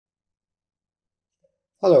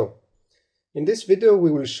Hello. In this video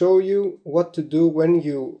we will show you what to do when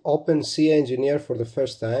you open Scia Engineer for the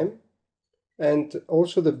first time and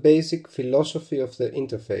also the basic philosophy of the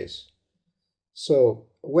interface. So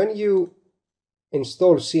when you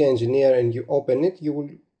install Scia Engineer and you open it, you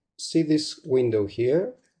will see this window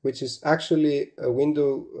here, which is actually a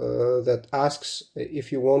window that asks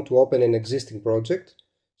if you want to open an existing project.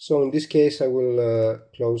 So in this case I will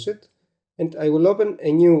close it and I will open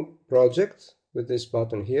a new project with this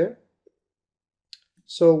button here.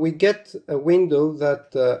 So we get a window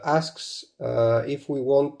that asks if we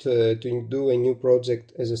want to do a new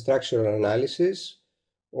project as a structural analysis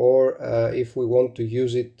or if we want to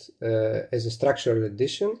use it as a structural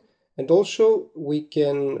addition. And also we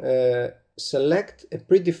can select a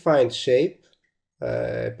predefined shape,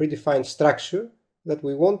 a predefined structure that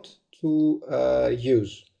we want to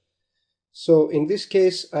use. So in this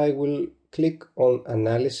case I will click on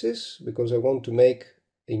analysis because I want to make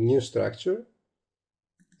a new structure.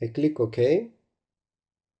 I click OK,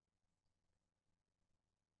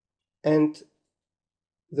 and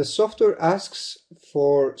the software asks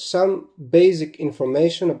for some basic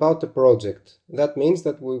information about the project. That means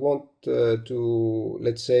that we want to,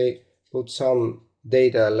 let's say, put some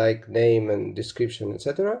data like name and description,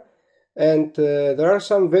 etc. And there are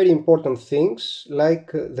some very important things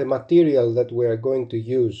like the material that we are going to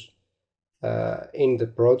use in the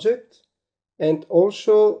project, and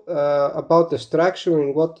also about the structure,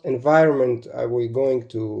 in what environment are we going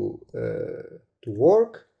to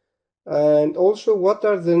work, and also what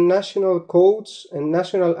are the national codes and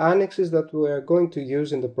national annexes that we are going to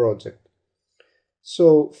use in the project.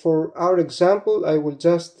 So for our example, I will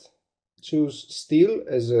just choose steel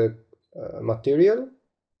as a material.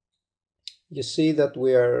 You see that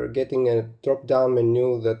we are getting a drop-down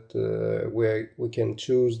menu that where we can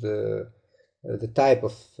choose the type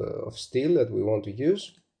of steel that we want to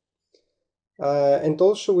use. And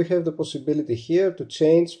also we have the possibility here to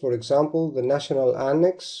change, for example, the national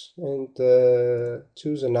annex and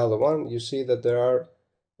choose another one. You see that there are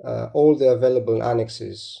all the available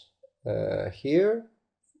annexes here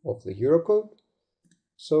of the Eurocode.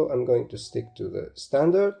 So I'm going to stick to the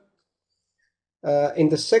standard. In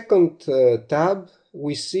the second tab,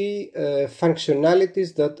 we see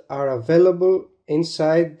functionalities that are available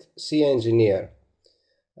inside Scia Engineer.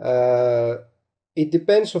 It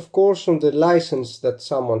depends, of course, on the license that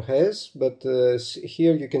someone has, but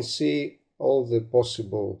here you can see all the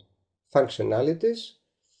possible functionalities.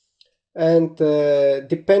 And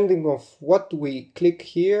depending on what we click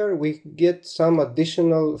here, we get some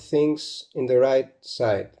additional things in the right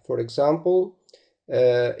side. For example,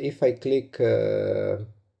 if I click,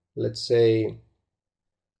 let's say,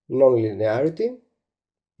 nonlinearity,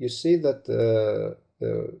 you see that the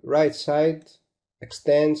right side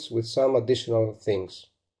extends with some additional things.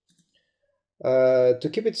 To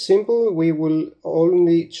keep it simple, we will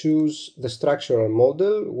only choose the structural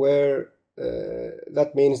model, where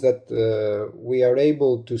that means that we are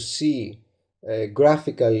able to see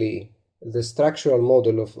graphically the structural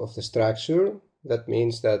model of the structure. That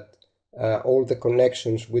means that all the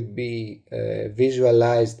connections would be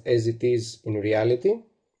visualized as it is in reality.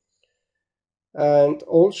 And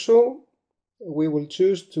also we will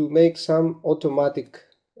choose to make some automatic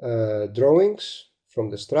drawings from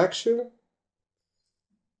the structure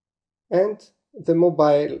and the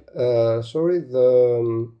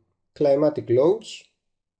climatic loads,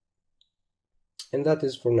 and that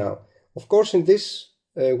is for now. Of course, in this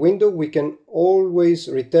window we can always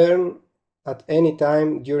return at any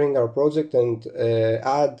time during our project and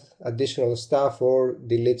add additional stuff or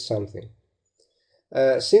delete something.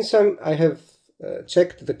 Since I have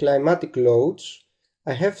checked the climatic loads,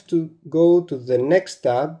 I have to go to the next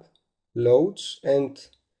tab, loads, and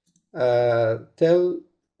tell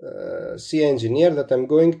Scia Engineer that I'm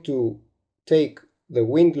going to take the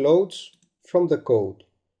wind loads from the code.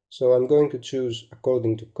 So I'm going to choose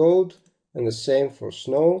according to code, and the same for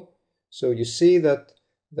snow. So you see that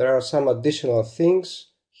there are some additional things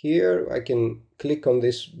here. I can click on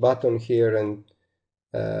this button here and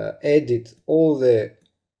edit all the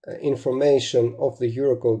information of the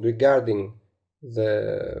Eurocode regarding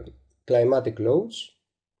the climatic loads.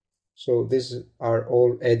 So these are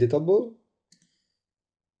all editable.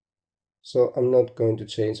 So I'm not going to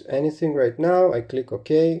change anything right now. I click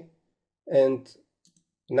OK, and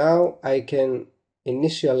now I can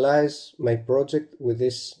initialize my project with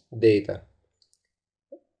this data.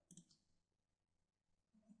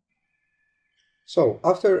 So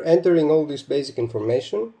after entering all this basic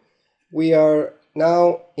information, we are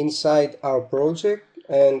now inside our project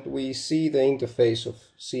and we see the interface of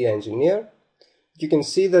Scia Engineer. you can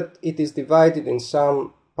see that it is divided in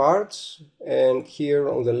some parts, and here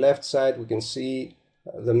on the left side we can see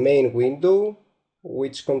the main window,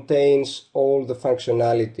 which contains all the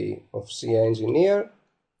functionality of Scia Engineer.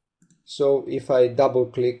 So if I double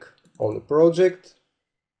click on the project,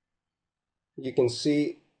 you can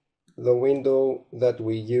see the window that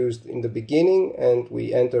we used in the beginning, and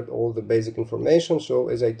we entered all the basic information. So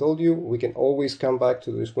as I told you, we can always come back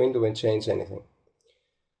to this window and change anything.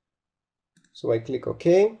 So I click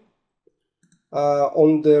OK.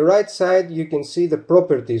 On the right side you can see the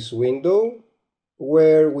properties window,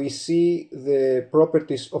 where we see the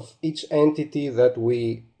properties of each entity that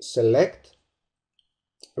we select.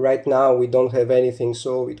 Right now we don't have anything,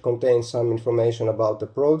 so it contains some information about the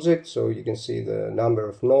project, so you can see the number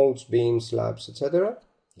of nodes, beams, slabs, etc.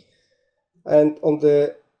 And on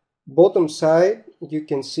the bottom side you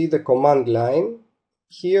can see the command line.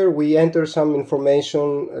 Here we enter some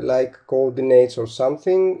information like coordinates or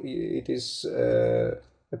something. It is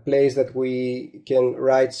a place that we can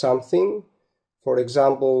write something. For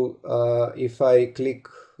example, if I click,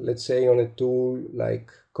 let's say, on a tool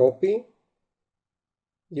like copy,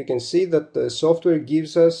 you can see that the software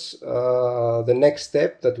gives us the next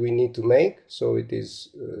step that we need to make. So it is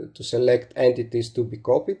to select entities to be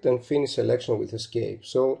copied and finish selection with escape.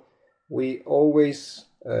 So we always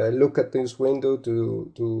look at this window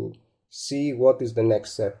to see what is the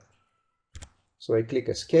next step. So I click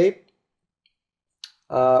escape.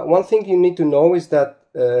 One thing you need to know is that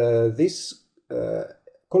this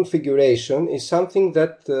configuration is something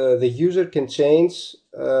that the user can change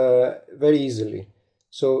very easily.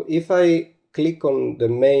 So if I click on the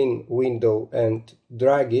main window and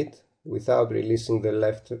drag it without releasing the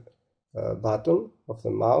left button of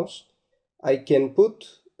the mouse, I can put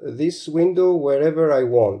this window wherever I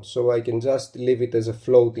want. So I can just leave it as a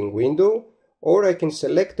floating window, or I can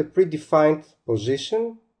select a predefined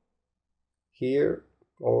position here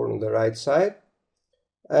or on the right side,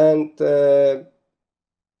 and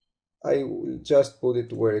I will just put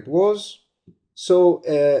it where it was. So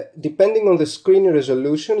depending on the screen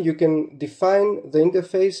resolution, you can define the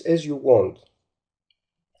interface as you want.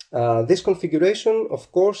 This configuration,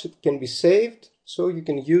 of course, it can be saved, so you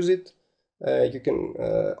can use it, you can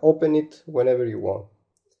open it whenever you want.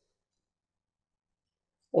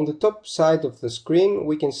 On the top side of the screen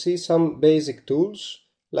we can see some basic tools,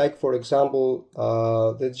 like for example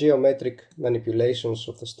the geometric manipulations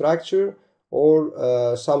of the structure,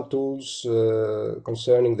 or some tools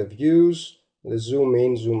concerning the views, the zoom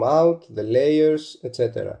in, zoom out, the layers,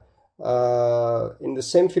 etc. In the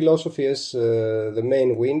same philosophy as the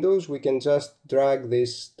main windows, we can just drag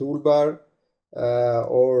this toolbar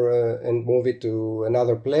and move it to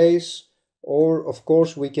another place, or of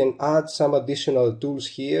course we can add some additional tools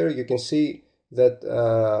here. You can see that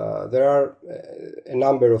there are a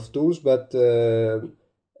number of tools, but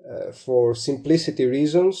for simplicity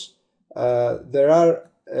reasons there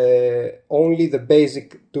are only the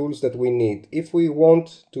basic tools that we need. If we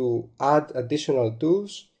want to add additional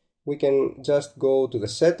tools, we can just go to the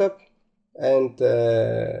setup and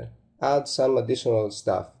add some additional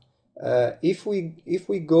stuff. If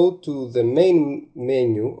we go to the main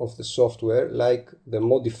menu of the software, like the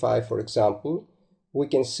modify for example, we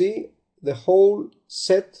can see the whole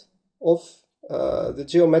set of the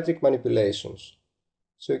geometric manipulations.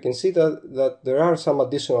 So you can see that there are some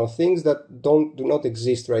additional things that do not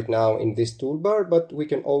exist right now in this toolbar, but we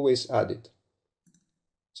can always add it.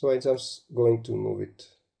 So I'm just going to move it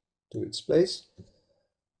to its place.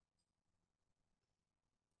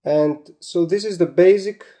 And so this is the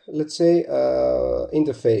basic, let's say,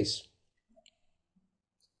 interface.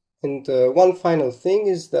 And one final thing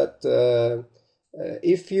is that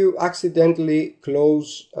if you accidentally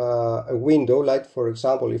close a window, like for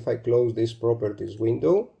example if I close this properties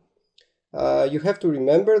window, you have to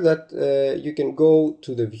remember that you can go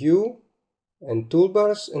to the view and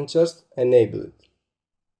toolbars and just enable it.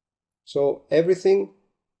 So everything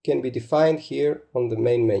can be defined here on the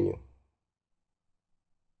main menu.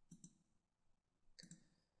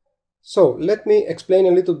 So let me explain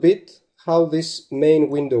a little bit how this main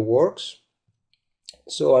window works.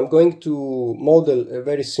 So I'm going to model a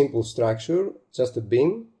very simple structure, just a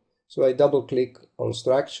beam. So I double click on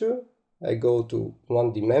structure, I go to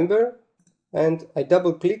 1D member, and I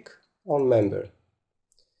double click on member.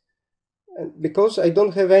 And because I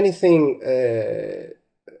don't have anything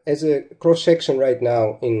as a cross section right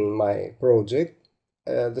now in my project,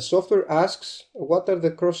 the software asks what are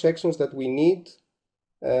the cross sections that we need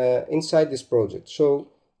inside this project.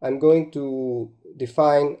 So I'm going to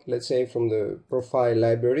define, let's say from the profile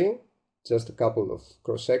library, just a couple of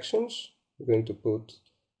cross sections. I'm going to put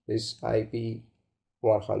this IP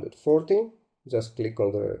 140. Just click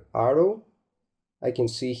on the arrow. I can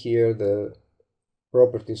see here the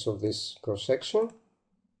properties of this cross section,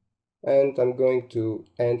 and I'm going to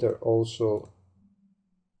enter also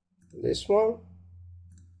this one.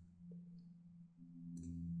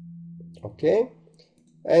 Okay,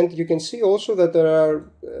 and you can see also that there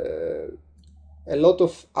are a lot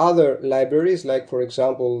of other libraries, like for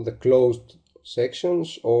example the closed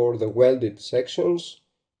sections or the welded sections.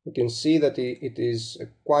 You can see that it is a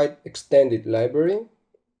quite extended library.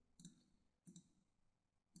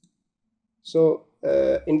 So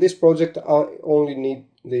in this project I only need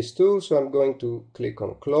these two, so I'm going to click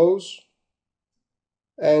on close,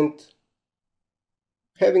 and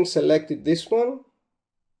having selected this one,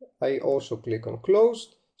 I also click on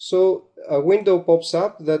close. So a window pops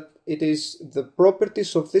up that it is the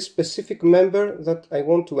properties of this specific member that I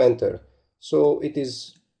want to enter. So it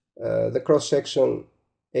is the cross section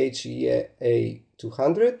HEA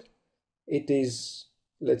 200. It is,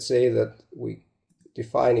 let's say that we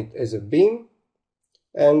define it as a beam,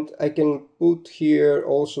 and I can put here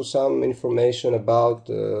also some information about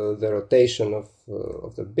the rotation of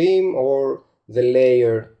the beam or the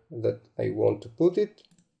layer that I want to put it,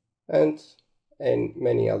 and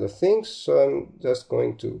many other things. So I'm just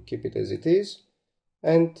going to keep it as it is,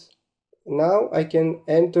 and now I can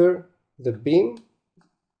enter the beam,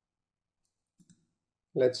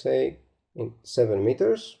 let's say in 7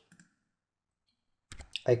 meters.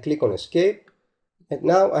 I click on escape, and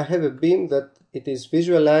now I have a beam that it is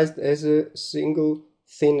visualized as a single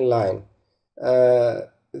thin line.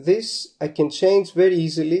 This I can change very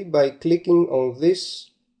easily by clicking on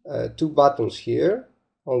these two buttons here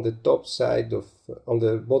on the top side of, on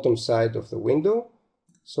the bottom side of the window.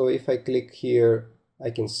 So if I click here,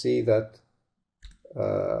 I can see that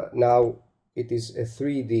now it is a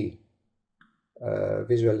 3D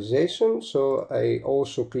visualization. So I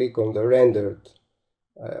also click on the rendered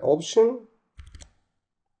option,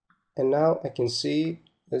 and now I can see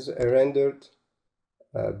there's a rendered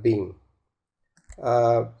beam.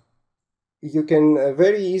 You can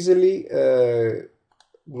very easily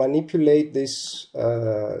manipulate this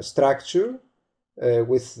structure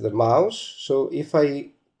with the mouse. So if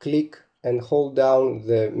I click and hold down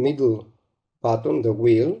the middle button, the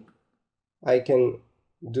wheel, I can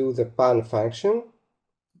do the pan function.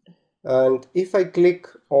 And if I click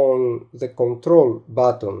on the control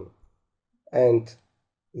button and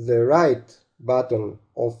the right button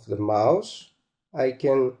of the mouse, I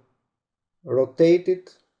can rotate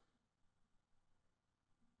it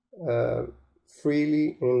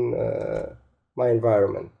freely in my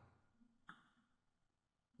environment.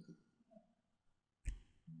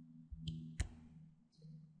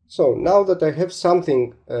 So now that I have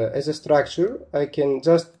something as a structure, I can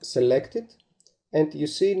just select it, and you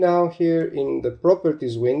see now here in the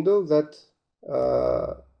properties window that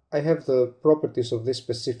I have the properties of this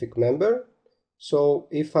specific member. So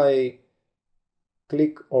if I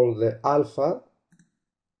click on the alpha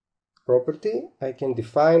property, I can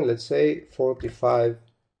define, let's say, 45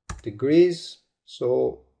 degrees,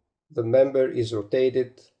 so the member is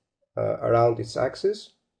rotated around its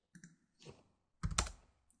axis.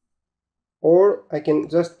 Or I can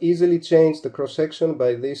just easily change the cross section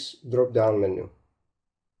by this drop down menu.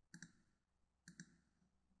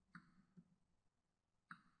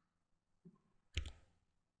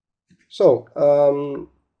 So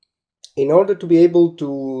in order to be able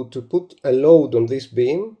to put a load on this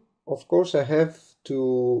beam, of course I have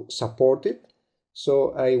to support it.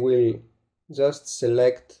 So I will just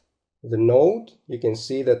select the node. You can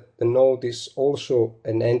see that the node is also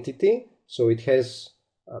an entity, so it has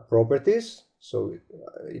properties. So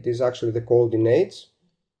it is actually the coordinates.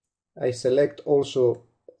 I select also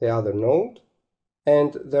the other node,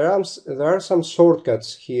 and there are some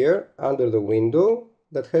shortcuts here under the window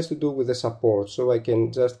that has to do with the support. So I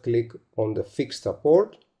can just click on the fixed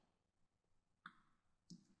support,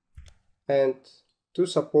 and two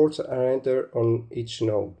supports are entered on each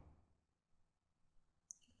node.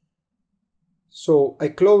 So I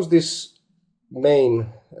close this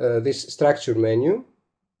this structure menu,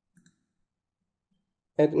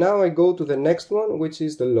 and now I go to the next one, which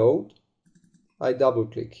is the load. I double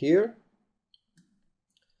click here,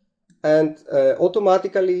 and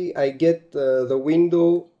automatically I get the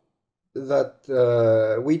window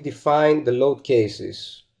that we define the load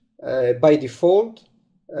cases. By default,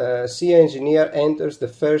 Scia Engineer enters the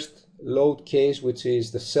first load case, which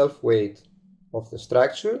is the self-weight of the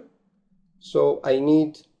structure. So I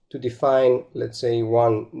need to define, let's say,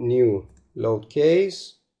 one new load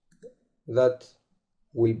case that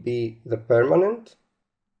will be the permanent.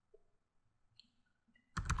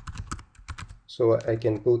 so I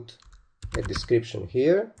can put a description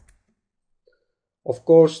here. Of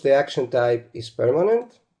course, the action type is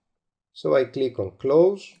permanent, so I click on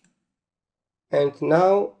close, and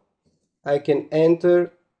now I can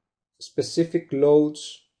enter specific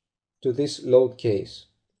loads to this load case.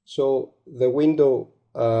 So the window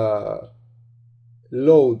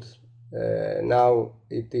load, now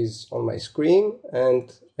it is on my screen,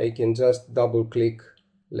 and I can just double click,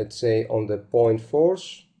 let's say, on the point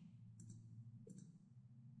force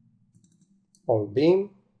on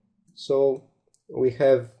beam. So we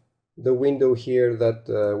have the window here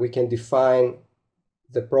that we can define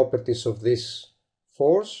the properties of this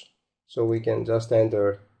force. So we can just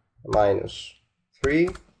enter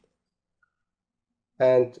 -3,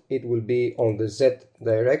 and it will be on the Z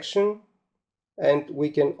direction. And we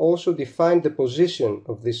can also define the position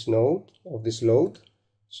of this node, of this load.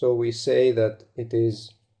 So we say that it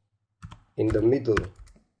is in the middle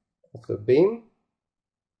of the beam.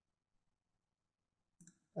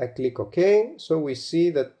 I click OK, so we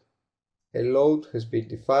see that a load has been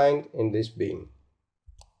defined in this beam.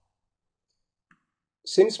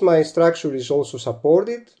 Since my structure is also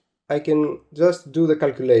supported, I can just do the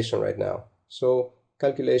calculation right now. So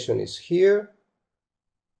calculation is here.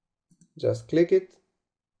 Just click it.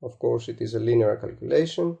 Of course, it is a linear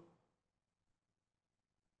calculation.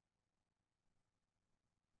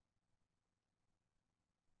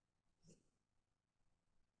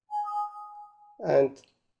 And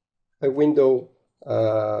a window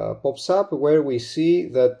pops up where we see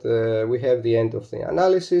that we have the end of the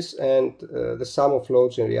analysis, and the sum of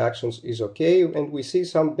loads and reactions is okay, and we see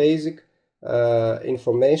some basic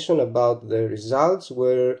information about the results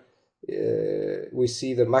where we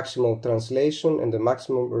see the maximal translation and the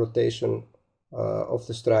maximum rotation of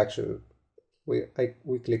the structure.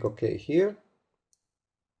 We click OK here,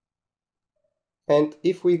 and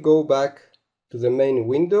if we go back to the main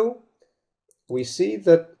window, we see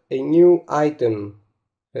that a new item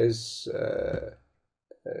has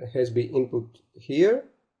been input here.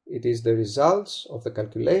 It is the results of the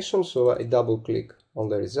calculation, so I double click on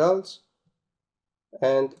the results,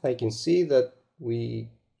 and I can see that we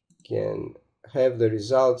can have the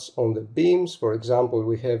results on the beams. For example,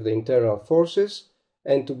 we have the internal forces,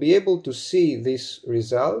 and to be able to see these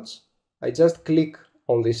results, I just click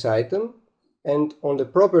on this item, and on the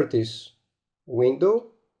properties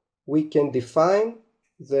window we can define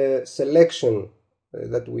the selection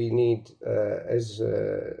that we need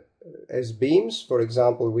as beams. For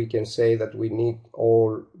example, we can say that we need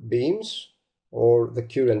all beams or the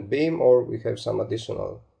current beam, or we have some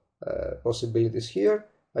additional possibilities here.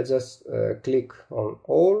 I just click on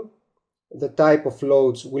all. The type of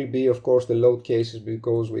loads will be, of course, the load cases,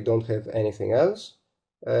 because we don't have anything else.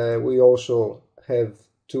 We also have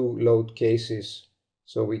 2 load cases,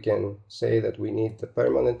 so we can say that we need the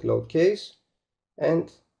permanent load case,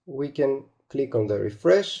 and we can click on the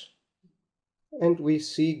refresh, and we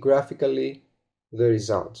see graphically the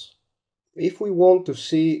results. If we want to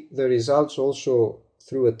see the results also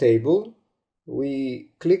through a table,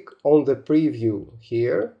 we click on the preview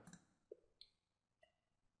here.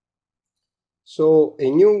 So a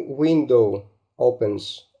new window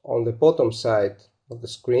opens on the bottom side of the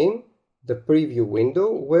screen, the preview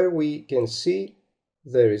window, where we can see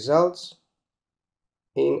the results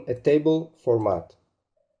in a table format.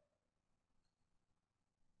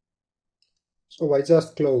 So I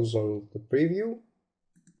just close on the preview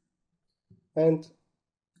and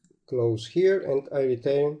close here, and I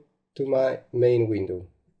return to my main window.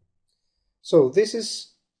 So this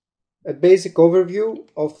is a basic overview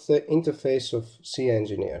of the interface of Scia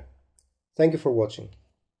Engineer. Thank you for watching.